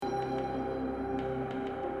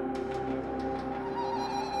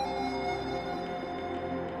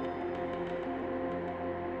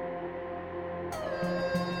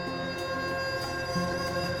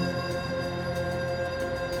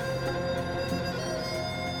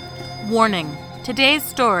Warning: today's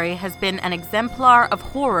story has been an exemplar of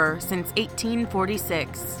horror since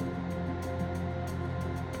 1846.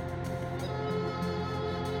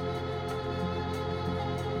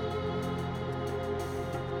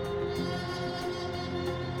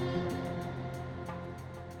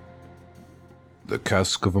 The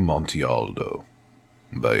Cask of Amontillado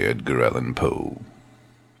by Edgar Allan Poe.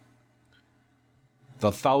 The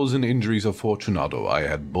 1,000 injuries of Fortunato I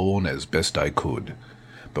had borne as best I could,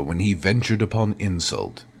 but when he ventured upon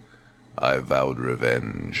insult, I vowed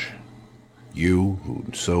revenge. You, who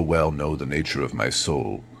so well know the nature of my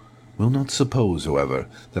soul, will not suppose, however,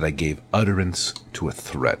 that I gave utterance to a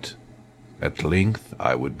threat. At length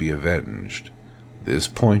I would be avenged. This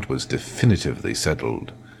point was definitively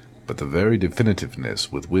settled, but the very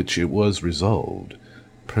definitiveness with which it was resolved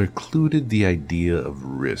precluded the idea of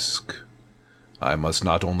risk. I must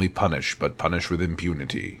not only punish, but punish with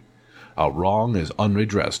impunity. A wrong is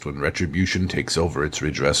unredressed when retribution takes over its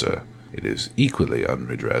redresser. It is equally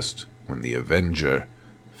unredressed when the avenger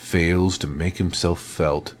fails to make himself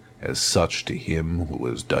felt as such to him who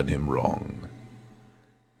has done him wrong.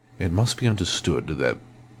 It must be understood that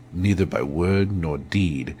neither by word nor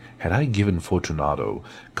deed had I given Fortunato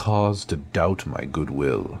cause to doubt my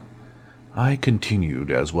goodwill. I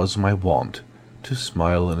continued, as was my wont, to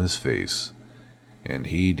smile in his face, and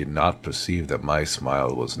he did not perceive that my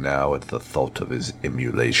smile was now at the thought of his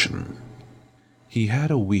emulation. He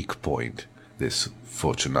had a weak point, this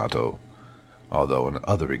Fortunato, although in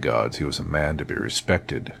other regards he was a man to be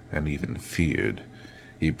respected and even feared.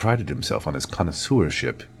 He prided himself on his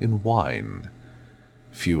connoisseurship in wine.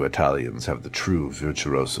 Few Italians have the true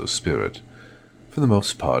virtuoso spirit. For the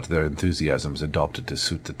most part, their enthusiasm is adopted to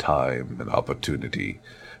suit the time and opportunity,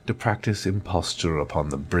 to practice imposture upon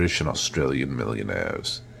the British and Australian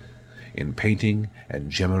millionaires. In painting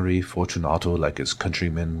and gemmery, Fortunato, like his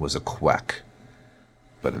countrymen, was a quack.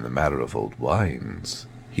 But in the matter of old wines,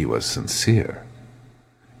 he was sincere.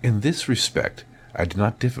 In this respect, I did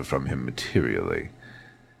not differ from him materially.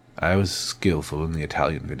 I was skillful in the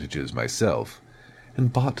Italian vintages myself,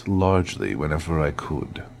 and bought largely whenever I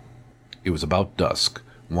could. It was about dusk,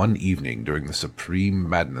 one evening during the supreme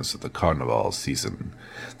madness of the carnival season,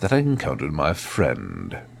 that I encountered my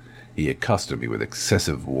friend. He accosted me with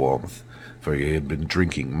excessive warmth, for he had been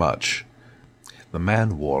drinking much. The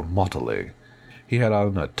man wore motley. He had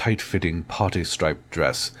on a tight-fitting, party-striped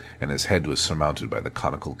dress, and his head was surmounted by the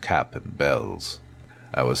conical cap and bells.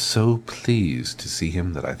 I was so pleased to see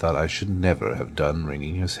him that I thought I should never have done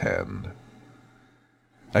wringing his hand.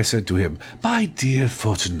 I said to him, "My dear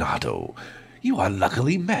Fortunato, you are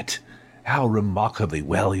luckily met. How remarkably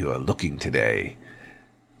well you are looking today.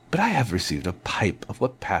 But I have received a pipe of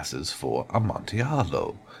what passes for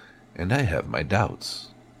Amontillado, and I have my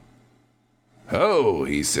doubts." "Oh,"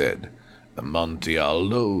 he said,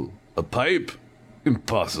 "Amontillado? A pipe?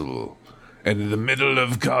 Impossible. And in the middle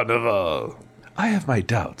of Carnival." "I have my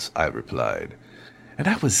doubts," I replied, "and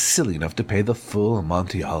I was silly enough to pay the full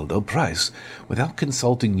Amontillado price without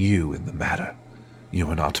consulting you in the matter. You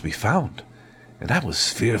were not to be found, and I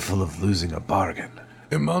was fearful of losing a bargain."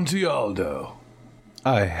 "Amontillado."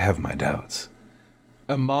 "I have my doubts."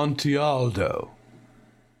 "Amontillado."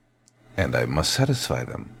 "And I must satisfy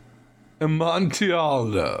them."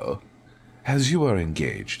 "Amontillado." "As you are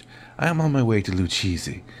engaged, I am on my way to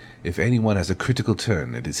Lucchese. If anyone has a critical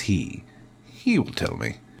turn, it is he. He will tell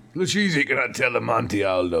me." "Lucchese cannot tell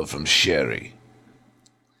Amontillado from sherry."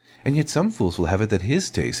 "And yet some fools will have it that his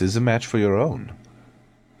taste is a match for your own."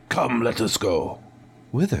 "Come, let us go."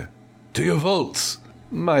 "Whither?" "To your vaults."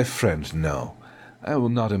 "My friend, no. I will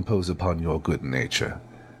not impose upon your good nature.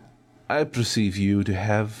 I perceive you to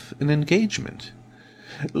have an engagement."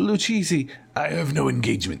 "Lucchese, I have no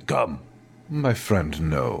engagement. Come." "My friend,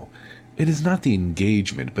 no. It is not the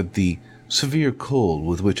engagement, but the severe cold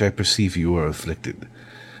with which I perceive you are afflicted.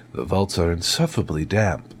 The vaults are insufferably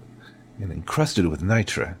damp, and encrusted with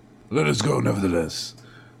nitre." "Let us go, nevertheless.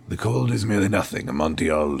 The cold is merely nothing.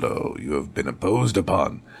 Amontillado, you have been imposed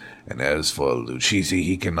upon, and as for Lucchese,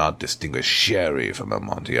 he cannot distinguish sherry from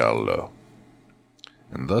Amontillado."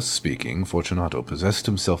 And thus speaking, Fortunato possessed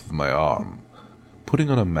himself of my arm. Putting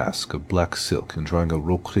on a mask of black silk and drawing a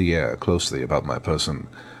roquelaire closely about my person,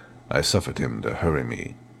 I suffered him to hurry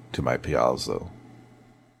me to my piazza.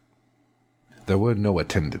 There were no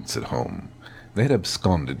attendants at home. They had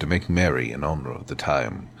absconded to make merry in honor of the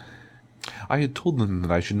time. I had told them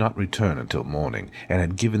that I should not return until morning, and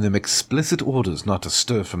had given them explicit orders not to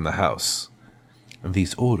stir from the house.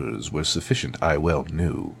 These orders were sufficient, I well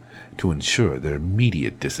knew, to ensure their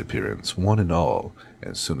immediate disappearance, one and all,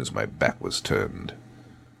 as soon as my back was turned.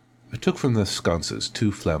 took from the sconces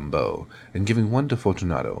 2 flambeaux, and giving one to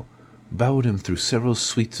Fortunato, bowed him through several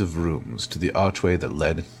suites of rooms to the archway that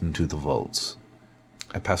led into the vaults.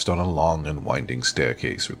 I passed on a long and winding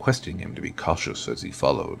staircase, requesting him to be cautious as he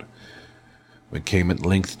followed. We came at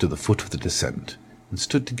length to the foot of the descent, and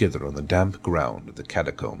stood together on the damp ground of the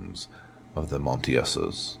catacombs of the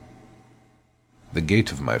Amontillado. The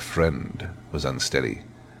gait of my friend was unsteady,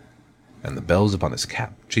 and the bells upon his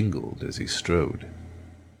cap jingled as he strode.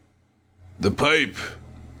 "The pipe,"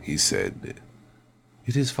 he said.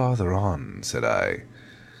 "It is farther on," said I.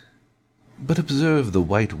 "But observe the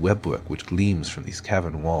white webwork which gleams from these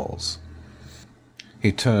cavern walls."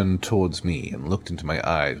 He turned towards me and looked into my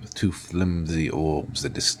eyes with 2 flimsy orbs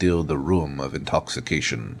that distilled the rheum of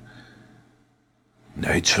intoxication.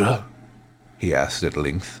 "Nitra?" he asked at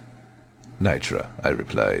length. "Nitra," I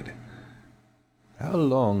replied. "How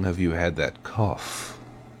long have you had that cough?"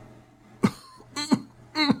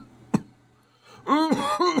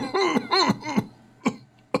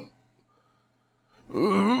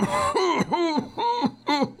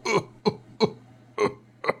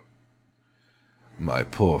 My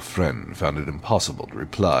poor friend found it impossible to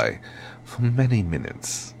reply for many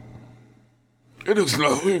minutes. "It is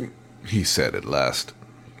nothing," he said at last.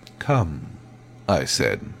 "Come," I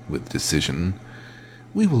said with decision.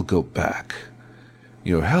 "We will go back.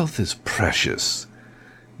 Your health is precious.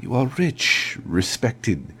 You are rich,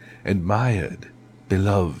 respected, admired,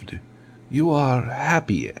 beloved. You are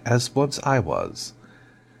happy as once I was.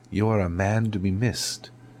 You are a man to be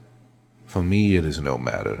missed. For me it is no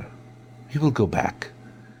matter. We will go back.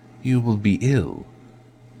 You will be ill,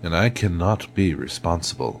 and I cannot be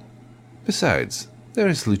responsible. Besides, there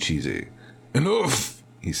is Lucchese." "Enough,"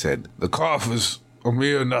 he said. "The cough is a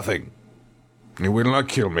mere nothing. It will not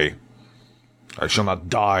kill me. I shall not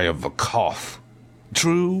die of a cough."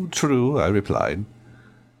 "True, true," I replied.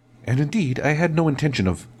 "And indeed I had no intention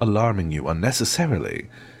of alarming you unnecessarily.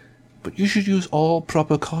 But you should use all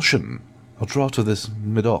proper caution. A draught of this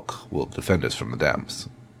Medoc will defend us from the damps."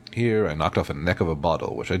 Here I knocked off a neck of a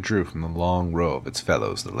bottle, which I drew from the long row of its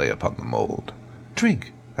fellows that lay upon the mould.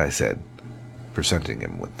 "Drink," I said, presenting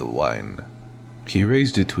him with the wine. He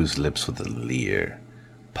raised it to his lips with a leer,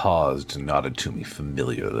 paused and nodded to me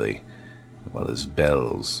familiarly, while his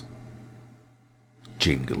bells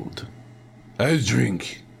jingled. "I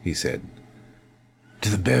drink," he said, "to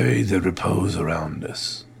the buried that repose around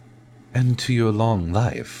us." "And to your long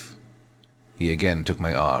life." He again took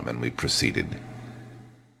my arm, and we proceeded.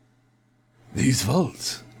 "These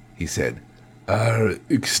vaults," he said, "are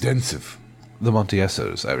extensive." "The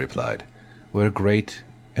Amontillados," I replied, "were a great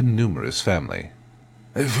and numerous family."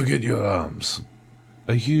 "I forget your arms."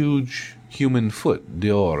 "A huge human foot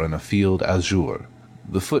d'or in a field azure.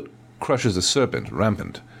 The foot crushes a serpent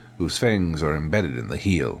rampant, whose fangs are embedded in the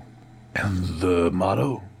heel." "And the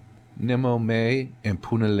motto?" "Nemo me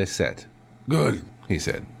impune licet." "Good," he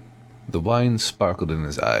said. The wine sparkled in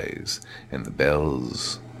his eyes, and the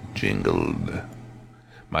bells jingled.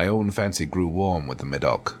 My own fancy grew warm with the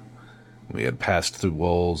Medoc. We had passed through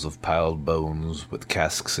walls of piled bones, with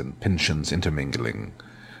casks and pensions intermingling,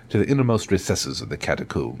 to the innermost recesses of the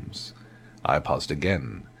catacombs. I paused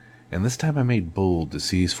again, and this time I made bold to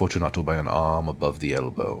seize Fortunato by an arm above the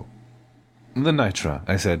elbow. "The Nitra,"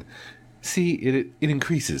 I said. "See, it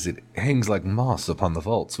increases. It hangs like moss upon the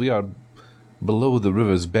vaults. We are below the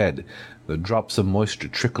river's bed. The drops of moisture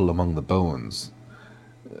trickle among the bones.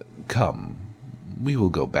 Come, we will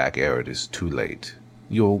go back ere it is too late.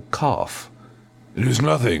 You'll cough." "It is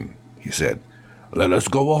nothing," he said. "Let us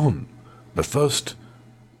go on. But first,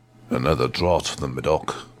 another draught of the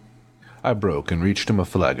Medoc." I broke and reached him a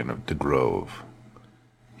flagon of de Grove.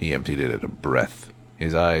 He emptied it at a breath.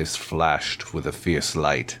 His eyes flashed with a fierce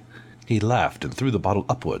light. He laughed and threw the bottle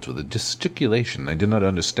upwards with a gesticulation I did not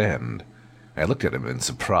understand. I looked at him in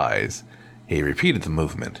surprise. He repeated the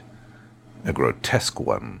movement, a grotesque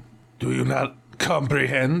one. "Do you not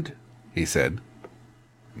comprehend?" he said.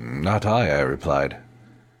 "Not I," replied.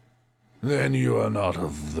 "Then you are not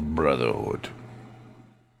of the Brotherhood."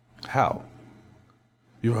 "How?"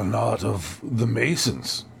 "You are not of the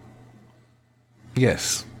Masons."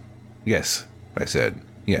 Yes, I said.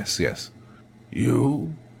 Yes.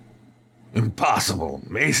 "You? Impossible.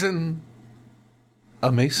 Mason?"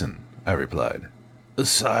 "A Mason," I replied. "A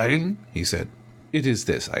sign?" he said. "It is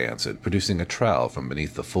this," I answered, producing a trowel from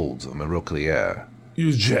beneath the folds of my roquelier.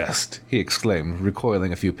 "You jest," he exclaimed,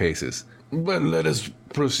 recoiling a few paces. "But let us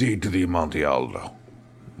proceed to the Amontillado."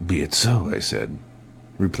 "Be it so," I said,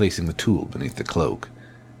 replacing the tool beneath the cloak,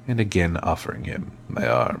 and again offering him my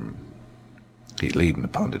arm. He leaned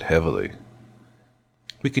upon it heavily.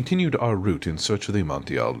 We continued our route in search of the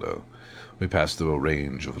Amontillado. We passed through a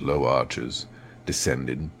range of low arches,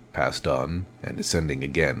 descended, passed on, and descending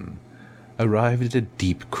again, arrived at a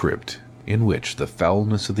deep crypt, in which the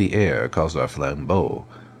foulness of the air caused our flambeaux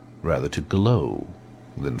rather to glow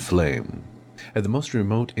than flame. At the most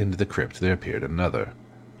remote end of the crypt there appeared another,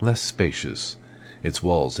 less spacious. Its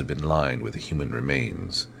walls had been lined with human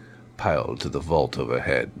remains, piled to the vault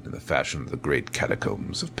overhead in the fashion of the great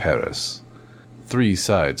catacombs of Paris. 3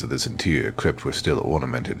 sides of this interior crypt were still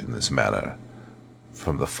ornamented in this manner.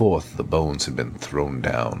 From the 4th the bones had been thrown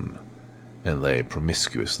down, and lay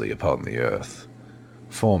promiscuously upon the earth,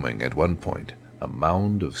 forming at one point a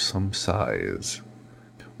mound of some size.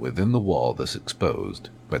 Within the wall thus exposed,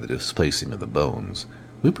 by the displacing of the bones,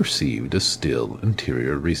 we perceived a still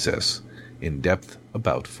interior recess, in depth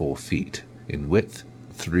about 4 feet, in width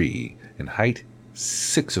 3, in height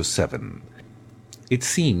 6 or 7. It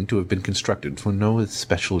seemed to have been constructed for no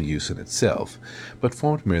special use in itself, but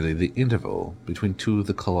formed merely the interval between 2 of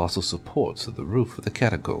the colossal supports of the roof of the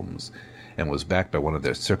catacombs, and was backed by one of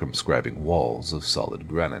their circumscribing walls of solid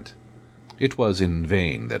granite. It was in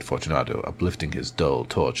vain that Fortunato, uplifting his dull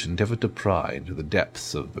torch, endeavored to pry into the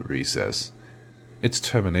depths of the recess. Its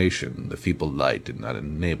termination the feeble light did not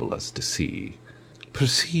enable us to see.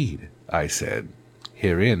 "Proceed," I said.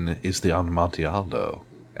 "Herein is the Amontillado.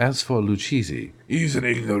 As for Lucchesi—" "He's an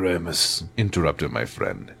ignoramus," interrupted my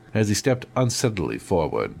friend, as he stepped unsteadily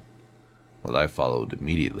forward, while I followed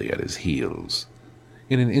immediately at his heels.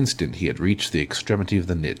 In an instant he had reached the extremity of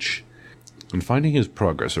the niche, and finding his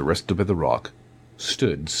progress arrested by the rock,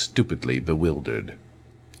 stood stupidly bewildered.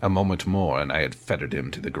 A moment more, and I had fettered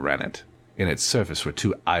him to the granite. In its surface were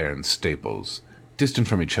 2 iron staples, distant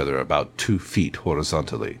from each other about 2 feet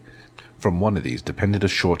horizontally. From one of these depended a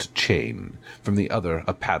short chain, from the other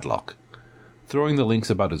a padlock. Throwing the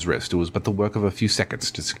links about his wrist, it was but the work of a few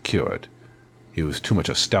seconds to secure it. He was too much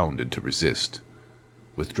astounded to resist.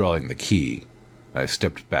 Withdrawing the key, I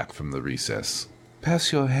stepped back from the recess.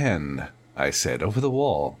 "Pass your hand," I said, "over the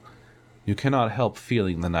wall. You cannot help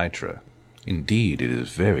feeling the nitre. Indeed, it is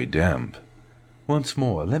very damp. Once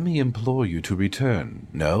more, let me implore you to return.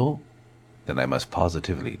 No? Then I must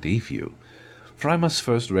positively leave you, for I must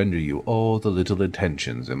first render you all the little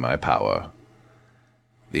attentions in my power."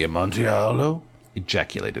 "The Amontillado?"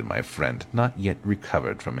 ejaculated my friend, not yet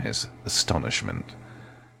recovered from his astonishment.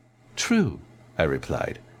 "True," I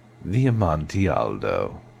replied, "the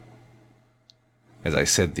Amontillado." As I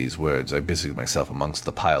said these words, I busied myself amongst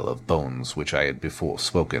the pile of bones which I had before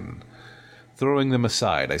spoken. Throwing them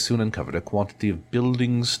aside, I soon uncovered a quantity of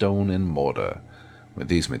building stone and mortar. With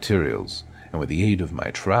these materials, and with the aid of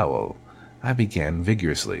my trowel, I began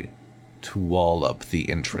vigorously to wall up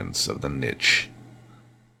the entrance of the niche.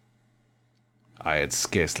 I had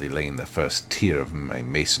scarcely lain the first tier of my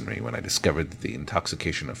masonry when I discovered that the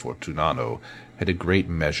intoxication of Fortunato had a great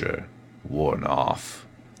measure worn off.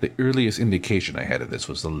 The earliest indication I had of this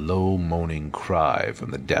was the low moaning cry from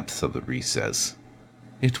the depths of the recess.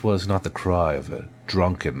 It was not the cry of a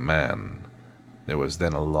drunken man. There was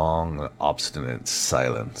then a long and obstinate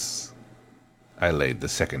silence. I laid the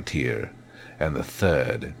 2nd tier, and the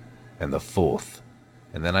 3rd, and the 4th,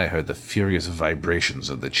 and then I heard the furious vibrations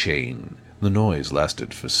of the chain. The noise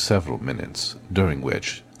lasted for several minutes, during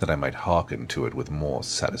which, that I might hearken to it with more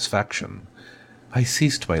satisfaction, I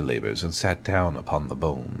ceased my labors and sat down upon the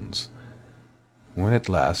bones. When at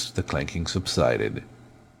last the clanking subsided,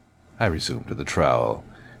 I resumed the trowel,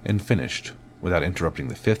 and finished, without interrupting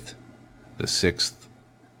the 5th, the 6th,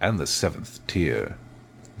 and the 7th tier.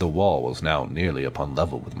 The wall was now nearly upon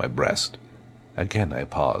level with my breast. Again I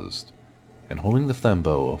paused, and holding the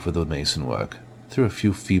flambeau over the mason-work, threw a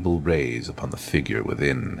few feeble rays upon the figure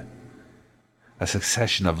within. A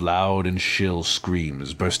succession of loud and shrill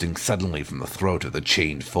screams bursting suddenly from the throat of the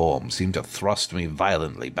chained form seemed to thrust me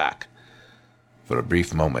violently back. For a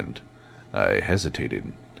brief moment, I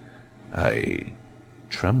hesitated. I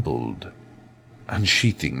trembled.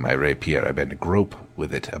 Unsheathing my rapier, I bent to grope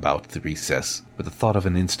with it about the recess, but the thought of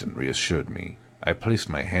an instant reassured me. I placed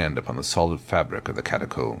my hand upon the solid fabric of the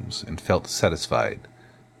catacombs, and felt satisfied.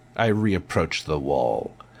 I reapproached the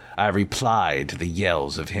wall. I replied to the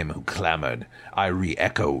yells of him who clamored. I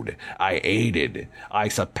re-echoed. I aided. I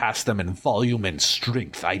surpassed them in volume and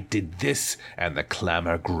strength. I did this, and the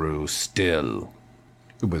clamor grew still.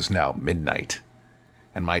 It was now midnight,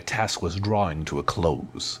 and my task was drawing to a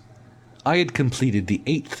close. I had completed the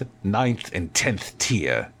 8th, 9th, and 10th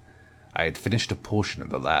tier. I had finished a portion of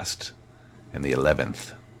the last, and the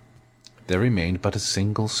 11th. There remained but a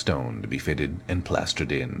single stone to be fitted and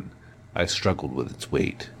plastered in. I struggled with its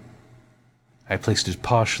weight. I placed it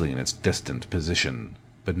partially in its destined position,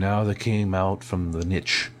 But now there came out from the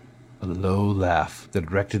niche a low laugh that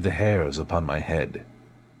erected the hairs upon my head.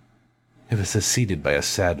 It was succeeded by a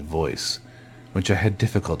sad voice, which I had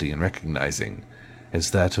difficulty in recognizing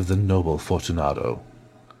as that of the noble Fortunato.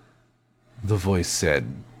 The voice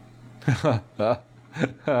said,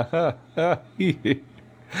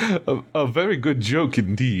 a very good joke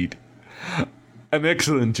indeed. An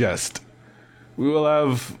excellent jest. We will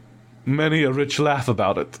have many a rich laugh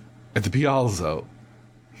about it at the Piazza.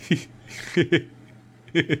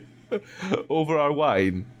 Over our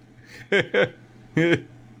wine. The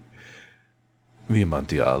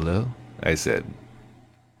Amontillado, I said.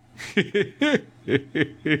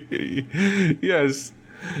 Yes,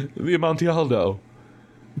 the Amontillado.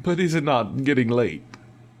 But is it not getting late?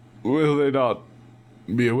 Will they not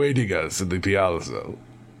be awaiting us in the Piazza?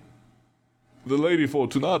 The Lady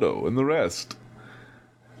Fortunato and the rest.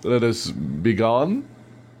 Let us be gone?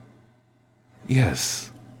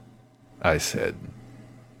 Yes, I said.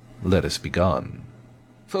 Let us be gone.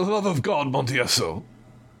 For the love of God, Montieso.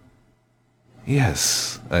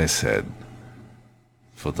 Yes, I said.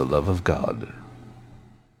 For the love of God.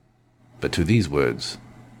 But to these words,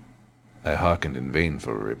 I hearkened in vain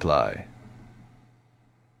for a reply.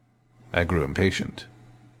 I grew impatient.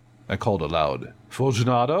 I called aloud,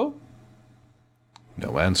 Fortunato?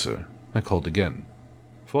 No answer. I called again,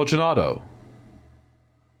 Fortunato.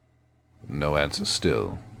 No answer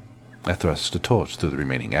still. I thrust a torch through the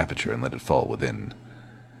remaining aperture and let it fall within.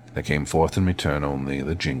 There came forth in return only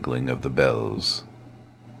the jingling of the bells.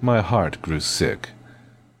 My heart grew sick,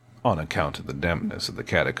 on account of the dampness of the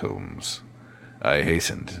catacombs. I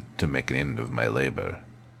hastened to make an end of my labor.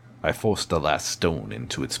 I forced the last stone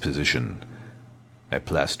into its position. I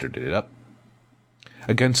plastered it up.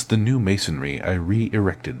 Against the new masonry I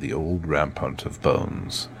re-erected the old rampart of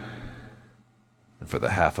bones. And for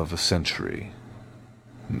the half of a century,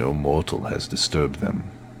 no mortal has disturbed them.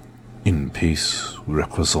 In peace,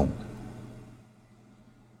 requiescat.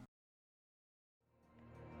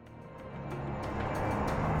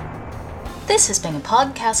 This has been a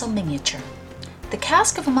PodCastle miniature. The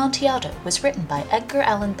Cask of Amontillado was written by Edgar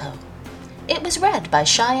Allan Poe. It was read by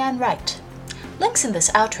Cheyenne Wright. Links in this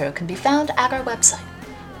outro can be found at our website.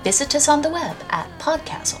 Visit us on the web at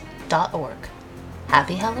PodCastle.org.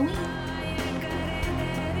 Happy Halloween!